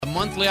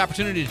monthly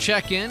opportunity to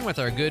check in with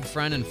our good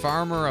friend and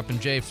farmer up in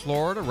Jay,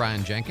 Florida,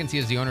 Ryan Jenkins. He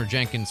is the owner of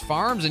Jenkins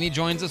Farms, and he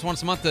joins us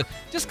once a month to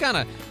just kind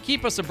of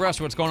keep us abreast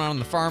of what's going on in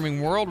the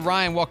farming world.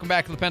 Ryan, welcome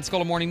back to the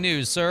Pensacola Morning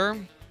News, sir.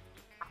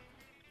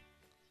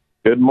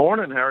 Good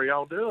morning. How are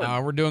y'all doing?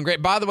 We're doing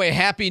great. By the way,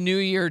 Happy New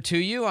Year to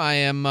you.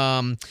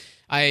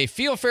 I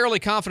feel fairly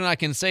confident I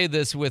can say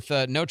this with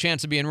no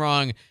chance of being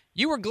wrong.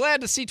 You were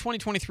glad to see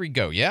 2023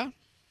 go, yeah?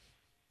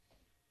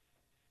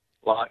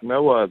 Like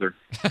no other.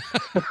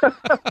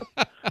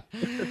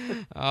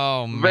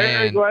 Oh, man.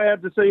 Very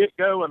glad to see it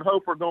go and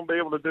hope we're going to be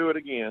able to do it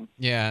again.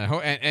 Yeah,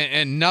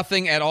 and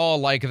nothing at all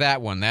like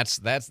that one. That's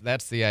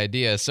the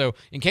idea. So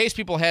in case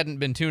people hadn't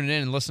been tuning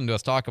in and listening to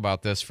us talk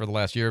about this for the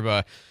last year,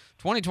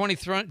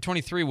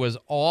 2023 was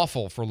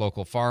awful for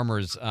local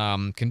farmers.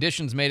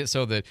 Conditions made it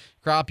so that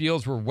crop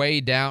yields were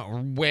way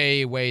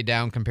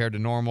down compared to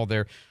normal.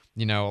 A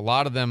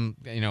lot of them,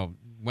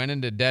 went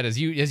into debt. As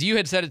you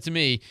had said it to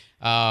me,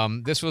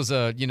 this was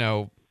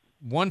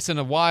once in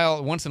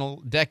a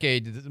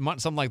decade,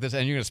 something like this,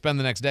 and you're going to spend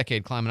the next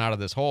decade climbing out of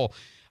this hole.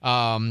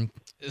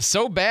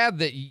 So bad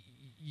that,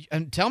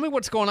 and tell me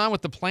what's going on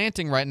with the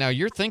planting right now.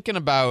 You're thinking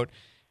about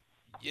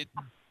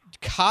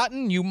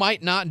cotton. You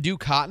might not do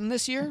cotton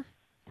this year?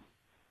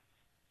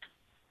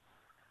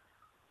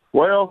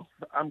 Well,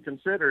 I'm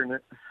considering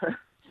it.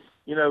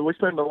 We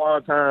spend a lot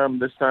of time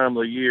this time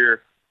of the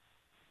year.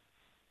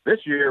 This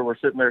year, we're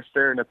sitting there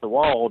staring at the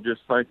wall,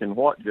 just thinking,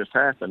 "What just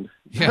happened?"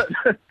 Yeah.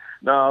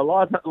 No, a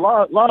lot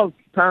of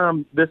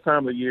time this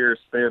time of the year is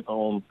spent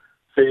on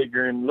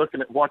figuring, looking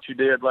at what you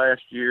did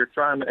last year,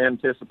 trying to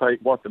anticipate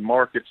what the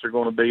markets are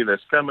going to be this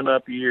coming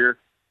up year,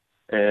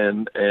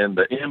 and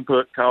the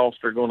input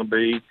costs are going to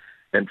be,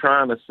 and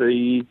trying to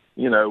see,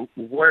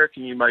 where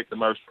can you make the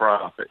most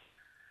profit.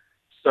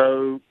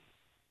 So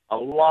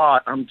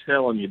I'm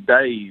telling you,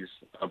 days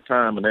of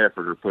time and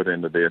effort are put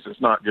into this. It's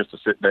not just to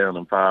sit down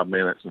in 5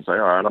 minutes and say, all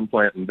right, I'm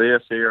planting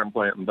this here, I'm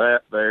planting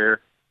that there.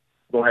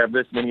 I'm going to have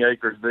this many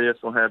acres of this,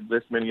 I'm going to have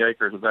this many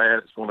acres of that.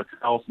 It's going to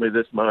cost me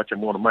this much,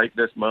 I'm going to make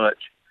this much,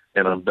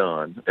 and I'm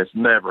done. It's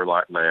never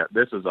like that.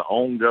 This is an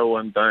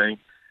ongoing thing.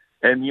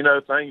 And,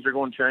 things are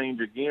going to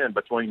change again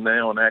between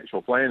now and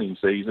actual planting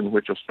season,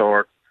 which will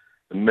start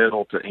the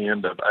middle to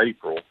end of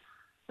April.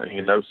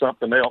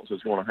 Something else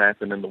is going to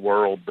happen in the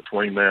world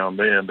between now and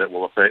then that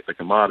will affect the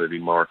commodity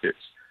markets.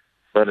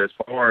 But as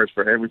far as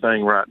for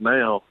everything right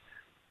now,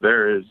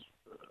 there is,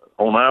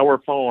 on our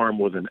farm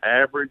with an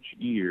average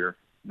year,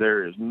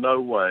 there is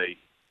no way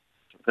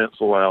to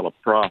pencil out a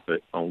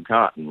profit on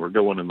cotton. We're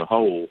going in the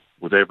hole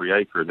with every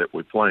acre that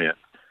we plant.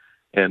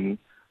 And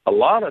a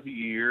lot of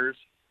years,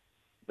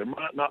 there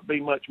might not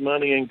be much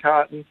money in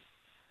cotton,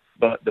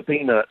 but the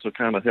peanuts will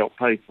kind of help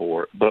pay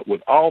for it. But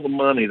with all the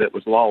money that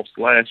was lost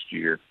last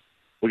year,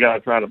 we got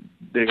to try to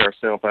dig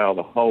ourselves out of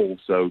the hole.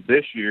 So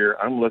this year,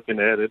 I'm looking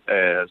at it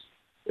as,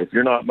 if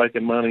you're not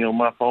making money on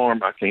my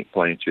farm, I can't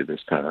plant you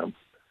this time.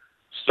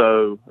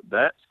 So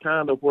that's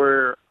kind of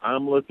where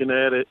I'm looking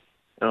at it,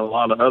 and a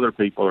lot of other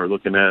people are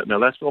looking at it. Now,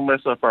 that's going to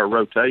mess up our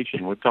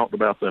rotation. We've talked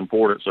about the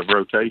importance of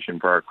rotation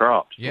for our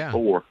crops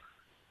before.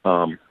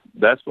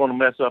 That's going to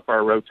mess up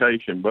our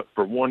rotation, but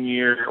for 1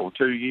 year or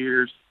 2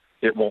 years,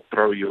 it won't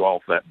throw you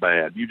off that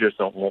bad. You just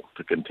don't want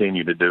to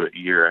continue to do it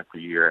year after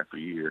year after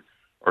year,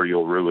 or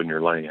you'll ruin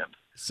your land.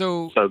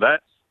 So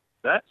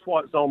that's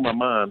what's on my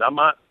mind.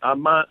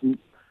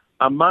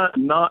 I might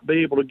not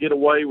be able to get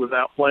away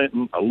without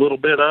planting a little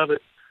bit of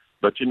it,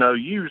 but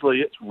usually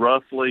it's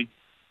roughly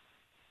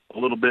a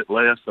little bit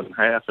less than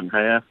half and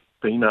half,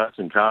 peanuts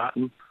and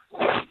cotton.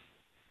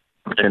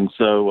 And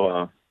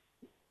so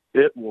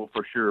it will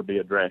for sure be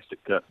a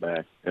drastic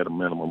cutback at a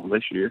minimum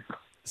this year.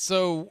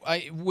 So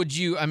would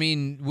you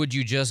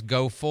just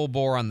go full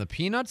bore on the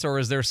peanuts, or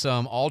is there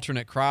some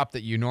alternate crop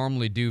that you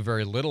normally do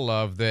very little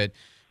of that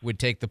would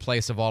take the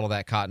place of all of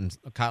that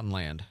cotton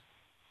land?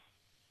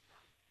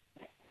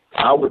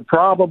 I would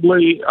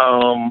probably,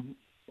 I'm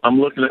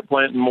looking at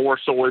planting more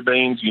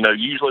soybeans.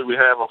 Usually we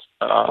have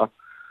a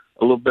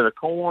little bit of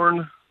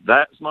corn.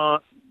 That's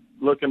not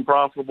looking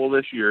profitable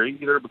this year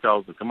either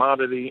because the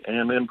commodity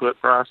and input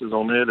prices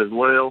on it as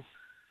well.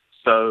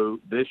 So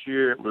this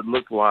year it would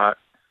look like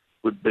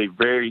would be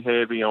very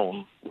heavy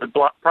on, we'd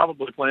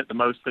probably plant the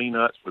most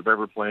peanuts we've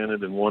ever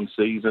planted in one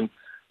season.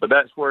 But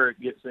that's where it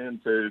gets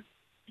into,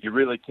 you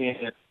really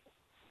can't,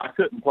 I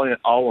couldn't plant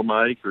all of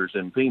my acres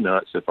in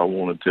peanuts if I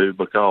wanted to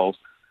because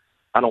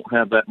I don't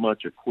have that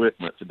much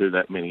equipment to do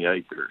that many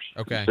acres.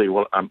 Okay. See,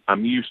 well,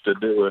 I'm used to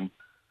doing,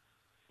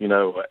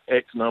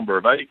 X number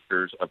of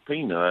acres of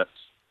peanuts.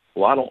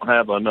 Well, I don't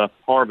have enough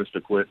harvest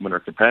equipment or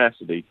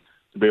capacity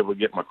to be able to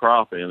get my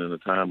crop in a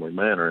timely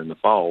manner in the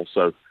fall.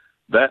 So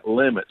that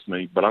limits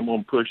me, but I'm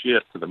going to push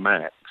it to the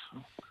max.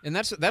 And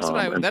that's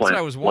what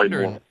I was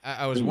wondering.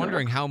 I was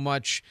wondering how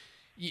much,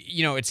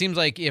 it seems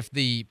like if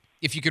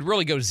you could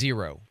really go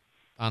zero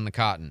on the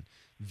cotton,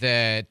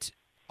 that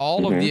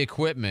all of the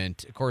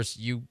equipment, of course,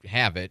 you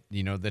have it,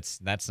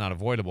 that's not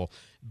avoidable,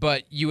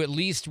 but you at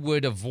least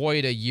would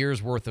avoid a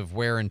year's worth of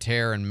wear and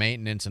tear and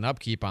maintenance and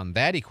upkeep on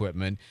that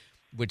equipment,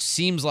 which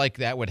seems like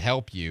that would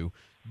help you.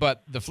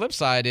 But the flip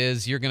side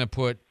is you're going to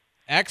put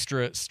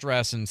extra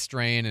stress and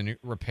strain and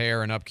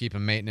repair and upkeep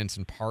and maintenance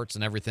and parts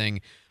and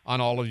everything on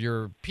all of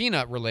your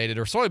peanut-related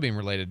or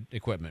soybean-related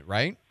equipment,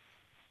 right?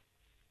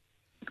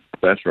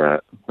 That's right.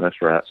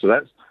 That's right. So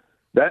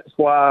that's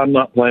why I'm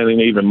not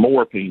planting even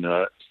more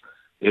peanuts,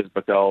 is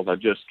because I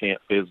just can't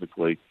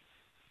physically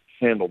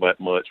handle that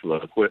much with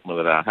the equipment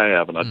that I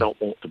have, and I don't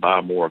want to buy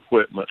more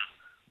equipment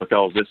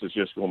because this is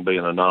just going to be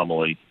an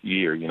anomaly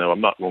year. You know,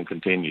 I'm not going to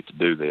continue to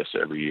do this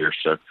every year.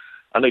 So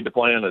I need to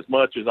plant as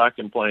much as I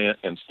can plant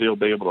and still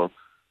be able to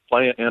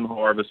plant and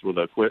harvest with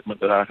the equipment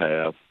that I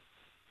have,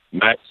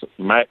 max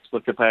the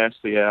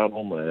capacity out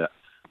on that,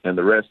 and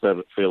the rest of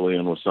it fill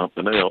in with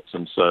something else.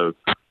 And so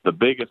the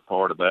biggest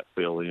part of that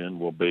fill in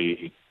will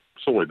be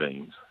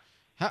soybeans.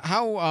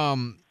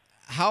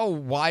 How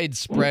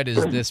widespread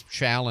is this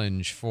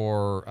challenge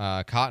for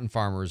cotton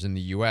farmers in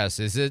the U.S.?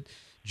 Is it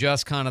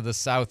just kind of the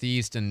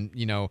Southeast? And,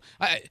 you know,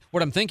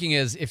 what I'm thinking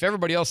is if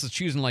everybody else is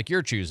choosing like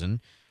you're choosing,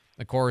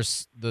 of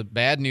course, the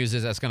bad news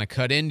is that's going to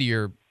cut into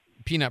your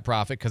peanut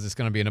profit because it's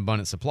going to be an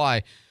abundant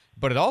supply.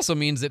 But it also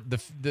means that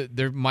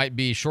there might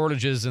be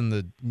shortages in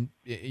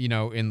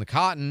the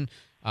cotton,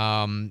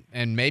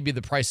 and maybe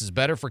the price is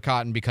better for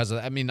cotton because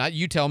of, I mean,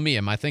 you tell me,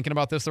 am I thinking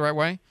about this the right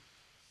way?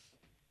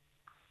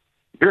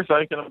 You're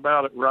thinking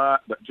about it right,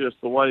 but just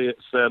the way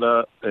it's set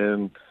up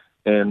and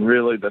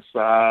really the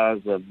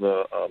size of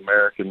the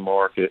American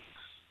market,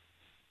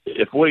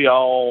 if we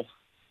all,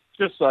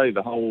 just say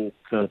the whole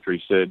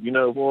country said, you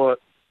know what,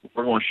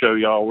 we're going to show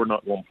y'all we're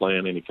not going to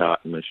plant any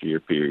cotton this year,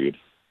 period.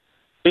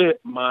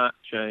 It might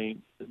change.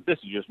 This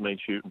is just me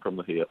shooting from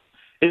the hip.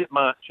 It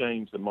might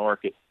change the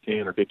market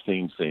 10 or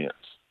 15 cents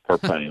per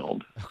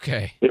pound.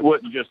 Okay. It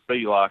wouldn't just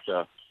be like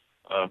a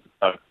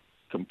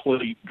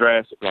complete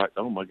drastic, like,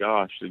 oh my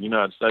gosh, the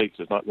United States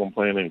is not going to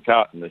plant any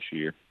cotton this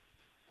year.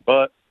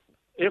 But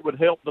it would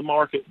help the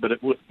market, but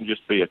it wouldn't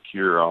just be a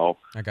cure-all.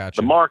 I got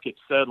you. The market's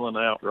settling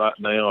out right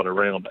now at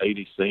around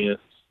 80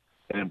 cents,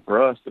 and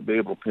for us to be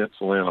able to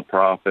pencil in a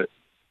profit,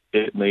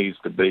 it needs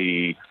to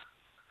be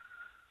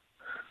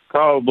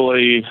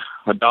probably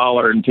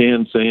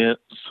 $1.10,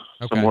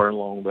 somewhere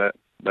along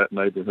that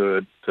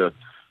neighborhood, to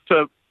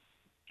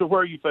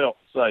where you felt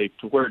safe,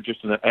 to where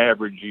just in an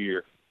average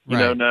year. You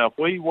know, now if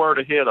we were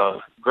to hit a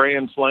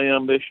grand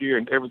slam this year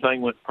and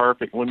everything went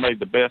perfect, and we made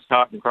the best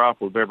cotton crop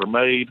we've ever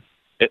made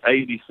at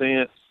 80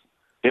 cents,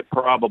 it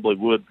probably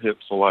would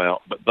pencil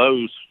out. But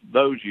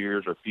those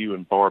years are few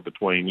and far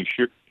between. You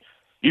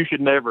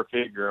should never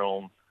figure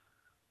on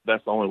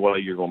that's the only way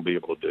you're going to be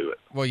able to do it.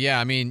 Well, yeah,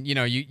 I mean, you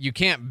know, you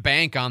can't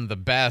bank on the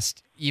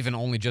best, even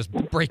only just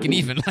breaking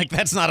even. Like,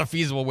 that's not a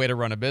feasible way to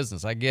run a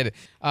business. I get it.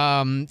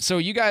 So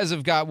you guys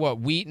have got,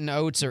 wheat and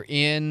oats are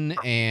in,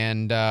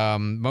 and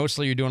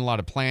mostly you're doing a lot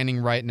of planning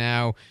right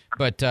now.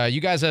 But you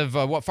guys have,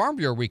 Farm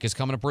Bureau Week is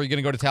coming up, where you're going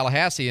to go to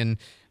Tallahassee and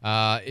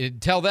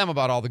tell them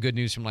about all the good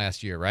news from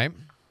last year, right?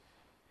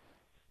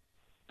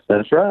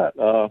 That's right.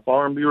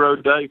 Farm Bureau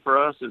Day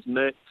for us is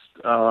next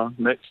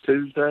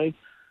Tuesday.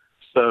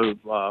 So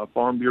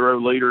Farm Bureau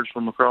leaders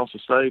from across the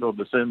state will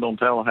descend on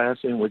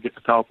Tallahassee, and we get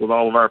to talk with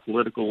all of our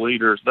political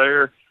leaders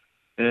there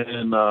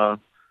and,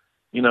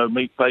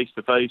 meet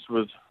face-to-face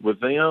with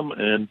them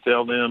and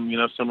tell them,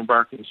 some of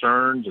our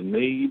concerns and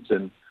needs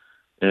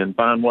and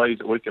find ways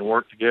that we can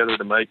work together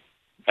to make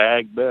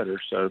ag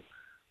better. So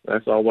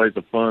that's always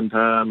a fun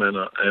time and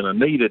a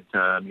needed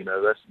time.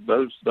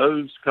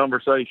 Those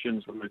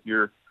conversations with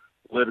your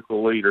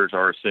political leaders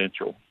are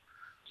essential.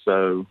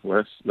 So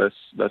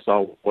that's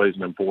always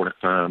an important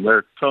time. There are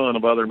a ton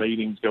of other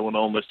meetings going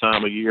on this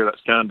time of year. That's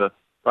kind of,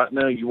 right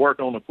now you work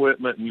on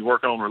equipment and you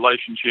work on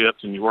relationships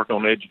and you work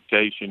on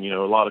education,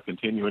 a lot of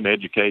continuing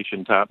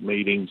education type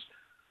meetings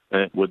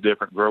with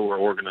different grower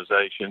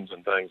organizations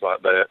and things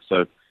like that.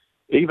 So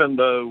even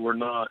though we're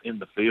not in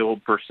the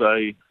field per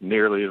se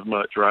nearly as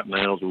much right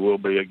now as we will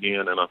be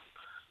again in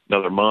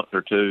another month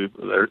or two,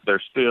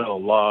 there's still a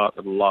lot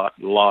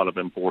of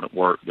important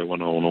work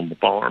going on the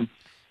farm.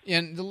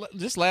 And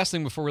just last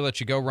thing before we let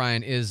you go,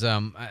 Ryan, is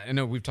I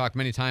know we've talked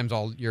many times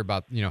all year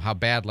about how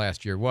bad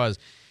last year was.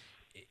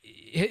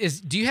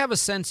 Do you have a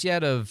sense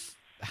yet of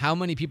how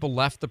many people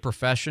left the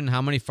profession?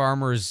 How many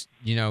farmers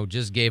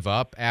just gave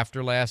up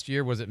after last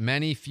year? Was it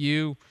many,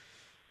 few,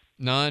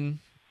 none?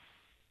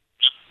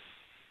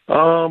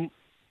 I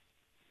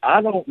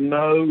don't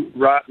know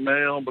right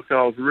now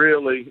because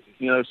really,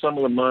 some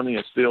of the money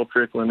is still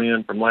trickling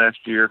in from last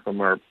year from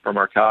our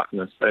cotton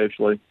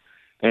especially.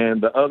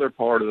 And the other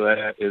part of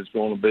that is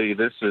going to be,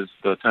 this is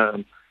the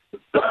time,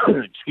 this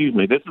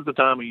is the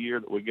time of year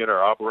that we get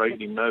our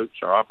operating notes,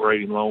 our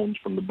operating loans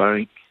from the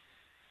bank.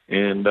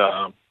 And,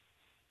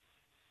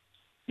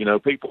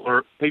 people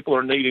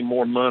are needing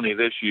more money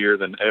this year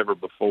than ever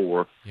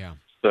before. Yeah.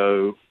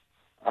 So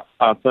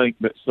I think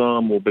that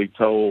some will be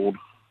told,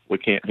 we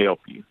can't help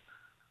you.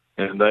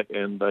 And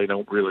they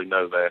don't really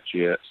know that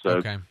yet. So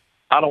okay.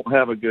 I don't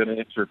have a good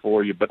answer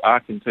for you, but I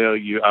can tell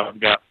you I've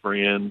got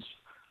friends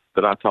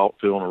that I talk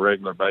to on a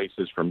regular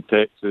basis from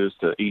Texas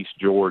to East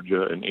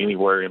Georgia and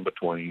anywhere in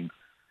between.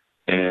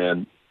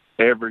 And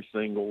every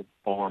single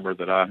farmer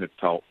that I have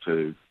talked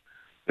to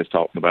is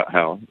talking about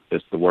how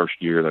it's the worst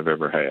year they've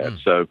ever had.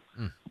 So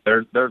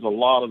there's a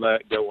lot of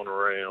that going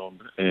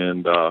around,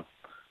 and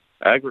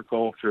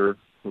agriculture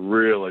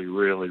really,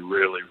 really,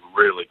 really,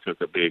 really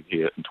took a big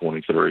hit in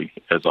 23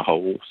 as a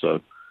whole.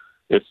 So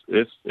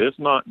it's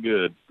not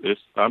good.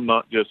 I'm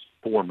not just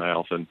poor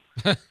mouthing.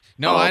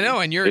 No, I know,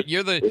 and you're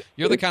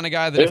the kind of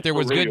guy that if there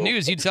was good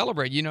news, you'd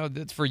celebrate. You know,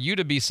 that's for you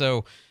to be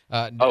so.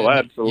 Oh,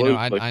 absolutely. You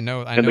know, I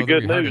know. And the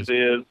good news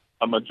is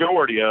a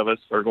majority of us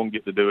are going to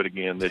get to do it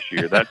again this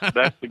year. That's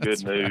the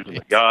good news, and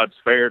that God's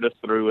fared us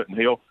through it, and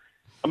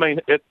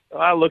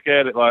I look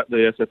at it like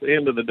this: at the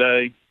end of the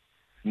day,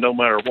 no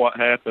matter what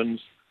happens,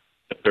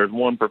 if there's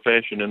one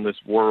profession in this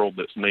world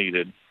that's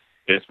needed,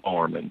 it's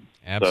farming.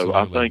 Absolutely. So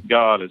I think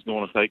God is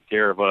going to take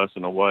care of us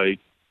in a way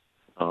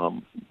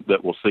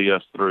that will see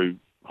us through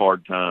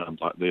hard times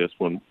like this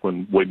when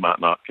we might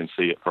not can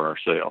see it for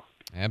ourselves.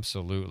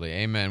 Absolutely.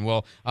 Amen.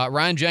 Well,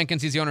 Ryan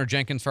Jenkins, he's the owner of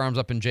Jenkins Farms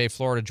up in Jay,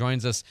 Florida,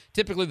 joins us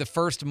typically the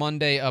first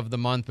Monday of the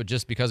month, but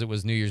just because it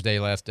was New Year's Day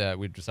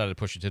we decided to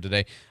push it to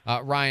today.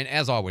 Ryan,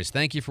 as always,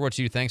 thank you for what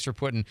you do. Thanks for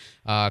putting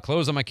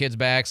clothes on my kids'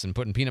 backs and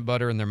putting peanut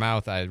butter in their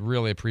mouth. I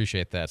really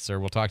appreciate that, sir.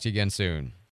 We'll talk to you again soon.